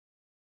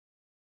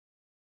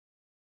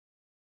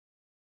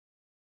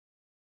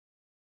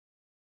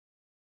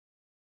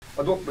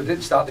we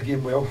didn't start the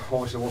game well.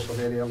 Obviously lost a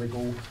very early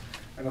goal,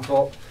 and I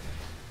thought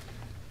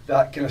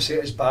that kind of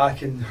set us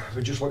back, and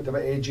we just looked a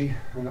bit edgy.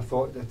 And I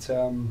thought that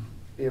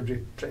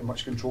Airdrie pretty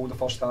much controlled the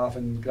first half,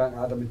 and Grant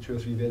Adam had 2 or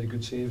 3 very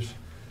good saves.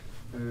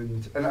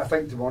 And I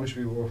think, to be honest,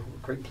 we were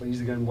quite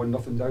pleased again,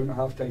 1-0 down at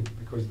half time,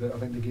 because I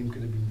think the game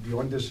could have been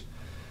beyond us.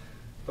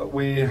 But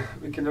we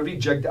kind of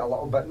rejigged it a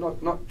little bit,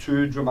 not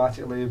too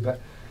dramatically,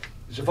 but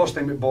it's the first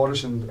time that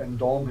Boris and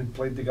Dom had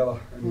played together,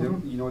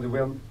 and they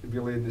weren't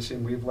really in the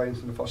same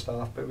wavelength in the first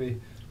half, but we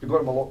got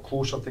them a lot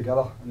closer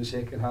together in the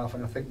second half,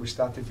 and I think we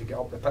started to get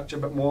up the pitch a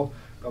bit more,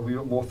 a wee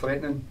bit more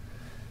threatening,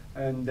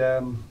 and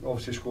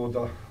obviously scored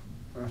a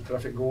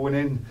terrific goal. And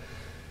then,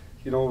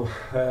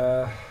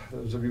 there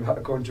was a wee bit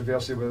of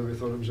controversy whether we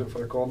thought it was out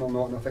for a corner or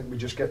not, and I think we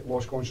just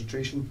lost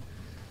concentration.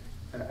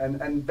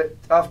 But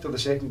after the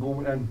second goal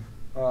went in,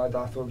 I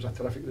thought it was a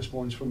terrific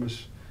response from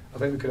us. I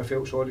think we could have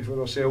felt sorry for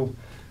ourselves,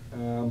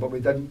 but we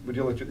didn't. We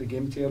really took the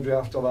game to Airdrie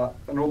after that.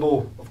 And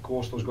although, of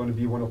course, there's going to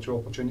be 1 or 2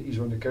 opportunities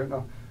on the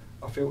counter,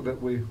 I felt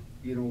that we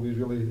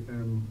really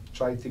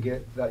tried to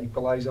get that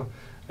equaliser.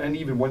 And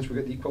even once we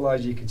got the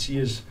equaliser, you could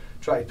see us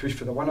try to push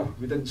for the winner.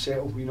 We didn't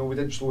settle. We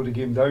didn't slow the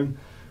game down.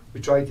 We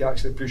tried to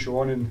actually push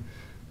on, and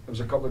there was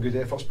a couple of good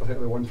efforts,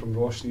 particularly one from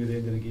Ross near the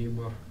end of the game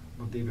where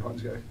David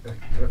Hunt's got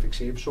a terrific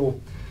save. So,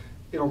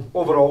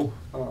 overall,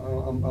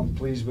 I'm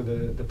pleased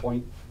with the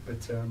point.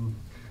 But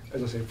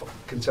as I say,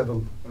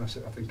 considering, I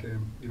think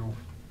the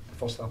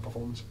first half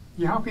performance.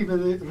 You happy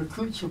with the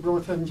recruits you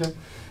brought in, Jim?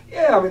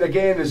 Yeah, I mean,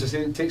 again, as I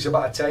say, it takes a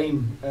bit of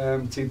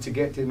time to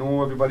get to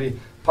know everybody.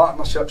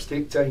 Partnerships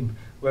take time,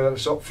 whether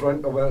it's up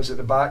front or whether it's at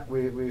the back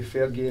with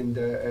Fergie and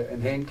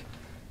Henk.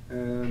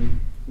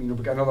 We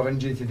got another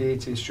injury today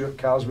to Stuart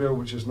Carswell,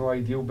 which is no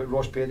ideal, but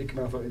Ross Perry came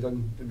in. I thought he'd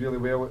done really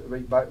well at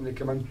right back when they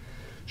came in.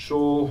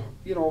 So,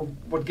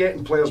 we're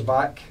getting players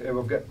back.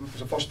 It's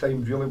the first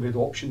time really we had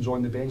options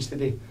on the bench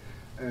today,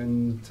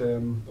 and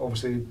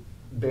obviously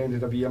Ben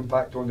had a wee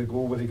impact on the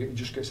goal where he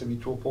just gets a wee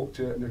toe poke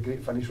to it, and a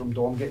great finish from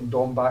Dom. Getting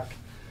Dom back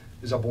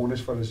is a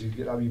bonus for us. You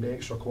get a wee bit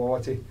extra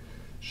quality.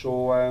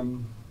 So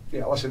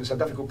listen, it's a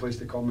difficult place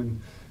to come,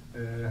 and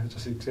as I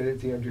say,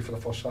 credit to Airdrie for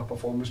the first half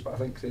performance, but I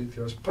think credit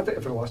to us,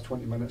 particularly for the last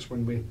 20 minutes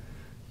when we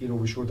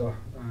showed a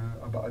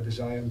bit of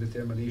desire and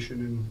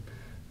determination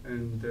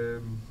and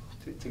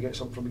to get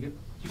something from the game.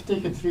 You've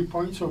taken 3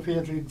 points off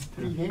Airdrie in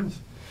 3 games.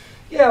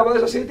 Yeah, well,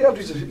 as I said,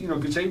 Airdrie's a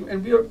good team,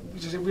 and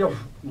we're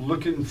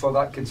looking for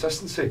that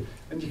consistency.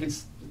 And you can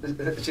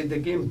say the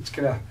game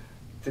kind of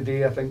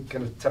today, I think,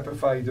 kind of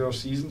typified our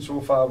season so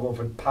far. We've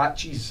had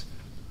patches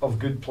of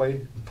good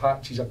play,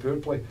 patches of poor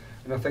play,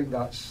 and I think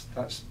that's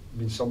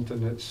been something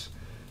that's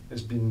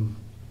been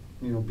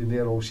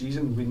there all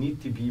season. We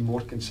need to be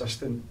more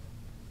consistent,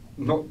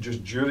 not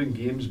just during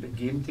games, but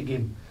game to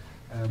game.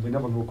 We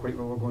never know quite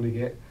what we're going to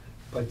get,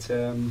 but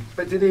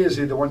today is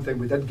the one thing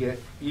we did get,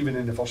 even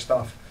in the first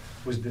half,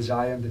 was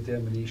desire and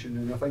determination,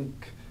 and I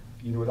think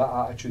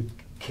that attitude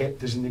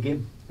kept us in the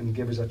game and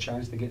gave us a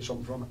chance to get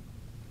something from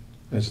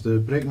it. Is the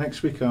break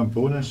next week a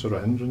bonus or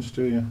a hindrance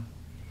to you?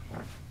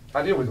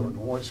 I really don't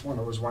know. It's one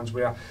of those ones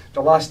where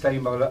the last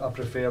time I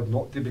preferred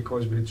not to,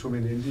 because we had so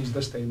many injuries.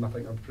 This time I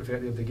think I'd prefer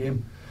to have the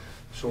game.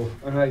 So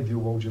in an ideal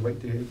world, you'd like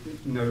to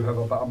now have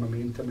a bit of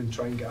momentum and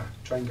try and get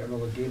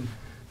another game.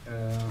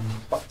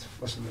 But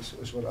listen,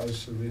 it's what it is.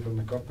 So later in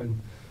the cup,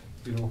 and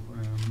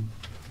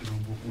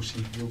we'll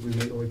see. We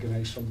might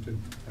organise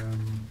something.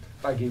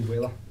 But again,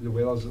 the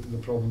weather's the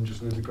problem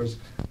just now, because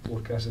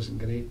forecast isn't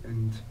great,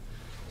 and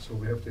so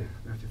we have to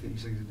take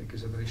these things into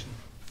consideration.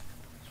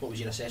 So what was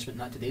your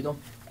assessment on that today, Dom?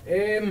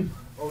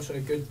 Also a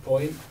good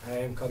point.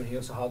 Coming here,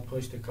 it's a hard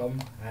place to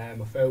come. I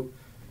felt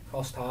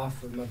first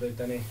half we maybe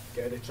didn't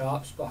get out of the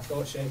traps, but I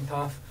thought second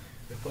half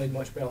we played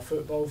much better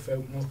football,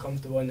 felt more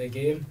comfortable in the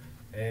game.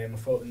 I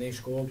thought when they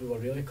scored we were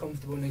really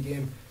comfortable in the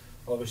game.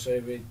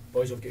 Obviously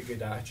boys have got a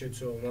good attitude,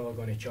 so we're never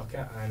going to chuck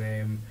it,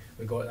 and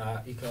we got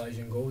that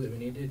equalising goal that we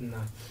needed, and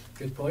a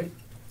good point.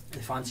 The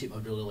fans seem to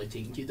have really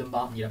taken to you,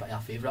 Dumbarton. You're a bit of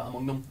a favourite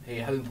among them.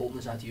 How important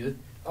is that to you?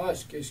 Oh,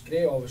 it's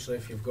great, obviously,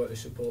 if you've got the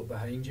support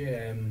behind you.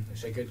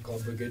 It's a good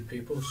club with good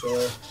people,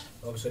 so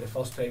obviously the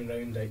first time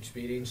round I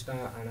experienced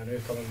that, and I know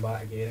coming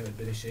back again it would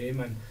be the same.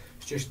 And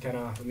it's just kind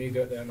of, when we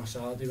go out there on a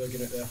Saturday, we're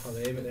going out there for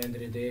them. At the end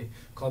of the day,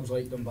 clubs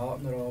like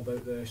Dumbarton are all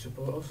about the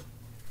supporters.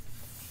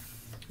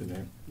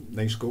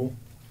 Nice goal.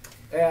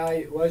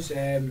 It was,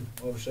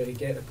 obviously to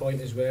get the point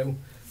as well,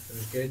 it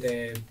was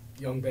good.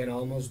 Young Ben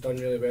Armour's done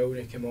really well when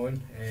he came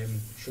on,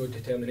 showed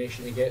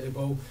determination to get the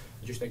ball,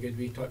 just a good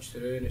wee touch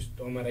through, and it's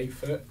on my right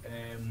foot.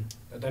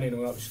 I didn't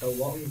know that was still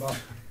working, but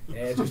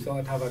just thought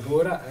I'd have a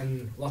go at it,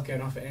 and lucky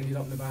enough it ended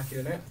up in the back of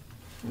the net.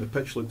 The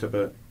pitch looked a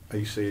bit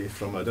icy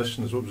from a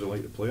distance. What was it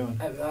like to play on?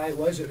 It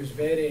was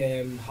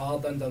very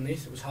hard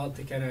underneath. It was hard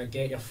to kind of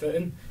get your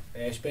footing,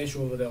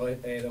 especially over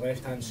the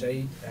left hand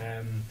side.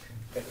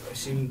 It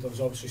seemed there was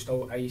obviously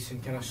still ice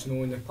and kind of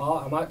snow in the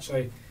part. I'm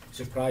actually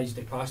surprised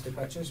they passed the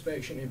pitch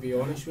inspection, to be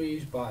honest with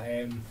you, but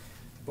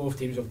both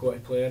teams have got to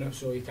play in it,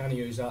 so you can't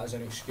use that as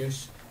an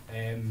excuse,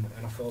 and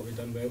I thought we'd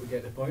done well to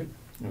get the point.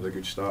 It was a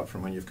good start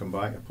from when you've come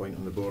back, a point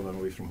on the board and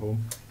away from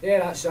home. Yeah,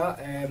 that's it.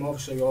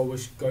 Obviously we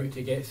always go out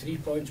to get 3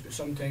 points, but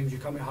sometimes you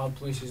come to hard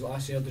places like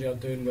Airdrie are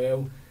doing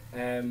well.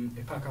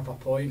 You pick up a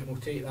point and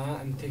we'll take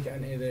that and take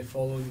it into the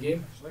following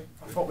game.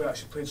 I thought we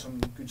actually played some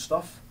good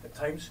stuff at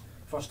times.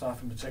 First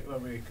half in particular,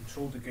 we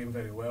controlled the game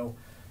very well.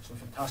 Some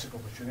fantastic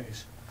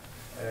opportunities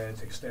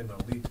to extend our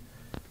lead.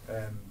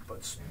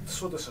 But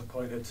so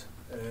disappointed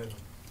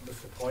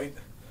with the point.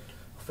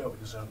 I felt we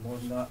deserved more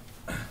than that.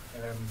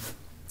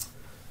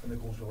 And the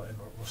goals we let in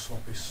were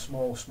sloppy,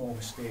 small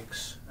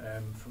mistakes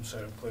from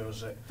certain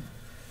players that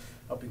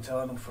I've been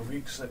telling them for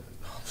weeks that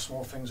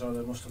small things are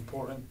the most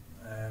important.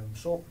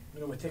 So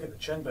we take it to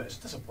chin, but it's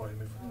disappointing.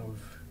 We've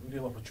a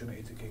real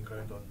opportunity to gain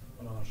ground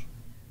on others.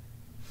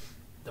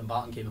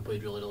 Dumbarton came and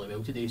played really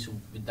well today. So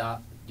would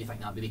that, do you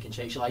think that maybe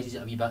contextualises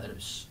it a wee bit, that it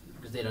was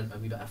because they're a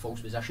wee bit of a false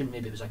position?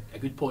 Maybe it was a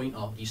good point,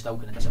 or are you still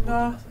kind of disappointed?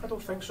 No, I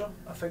don't think so.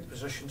 I think the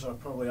positions are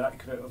probably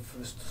accurate of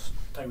this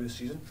time of the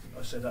season.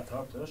 I said that to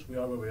our players. We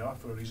are where we are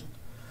for a reason,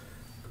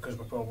 because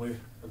we're probably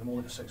at the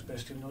moment the 6th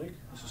best team in the league.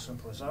 It's as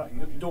simple as that.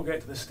 You don't get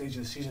to this stage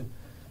of the season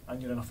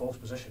and you're in a false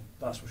position.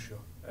 That's for sure.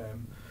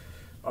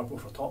 I'll go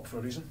for top for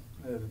a reason.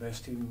 The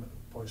best team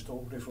points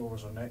total. Raith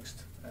Rovers are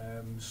next.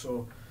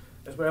 So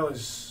as well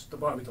as the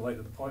Dumbarton be delighted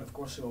with the point, of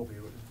course they will be,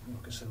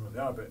 considering where they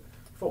are. But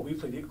I thought we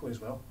played equally as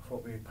well. I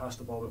thought we passed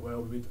the ball a bit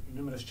well. We made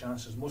numerous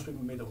chances. Most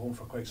people made it home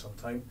for quite some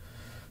time.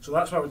 So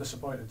that's why we're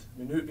disappointed.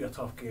 We knew it'd be a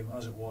tough game,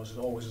 as it was. It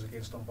always is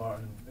against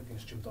Dumbarton and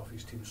against Jim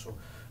Duffy's team. So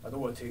I don't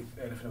want to take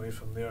anything away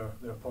from their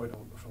point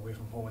from away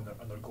from home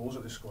and their goals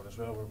that they scored as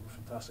well. Were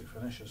fantastic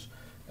finishes.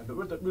 But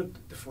we're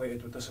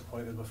deflated, we're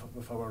disappointed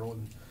with our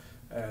own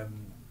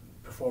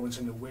performance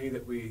in the way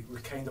that we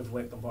kind of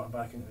let Dumbarton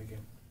back into the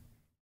game.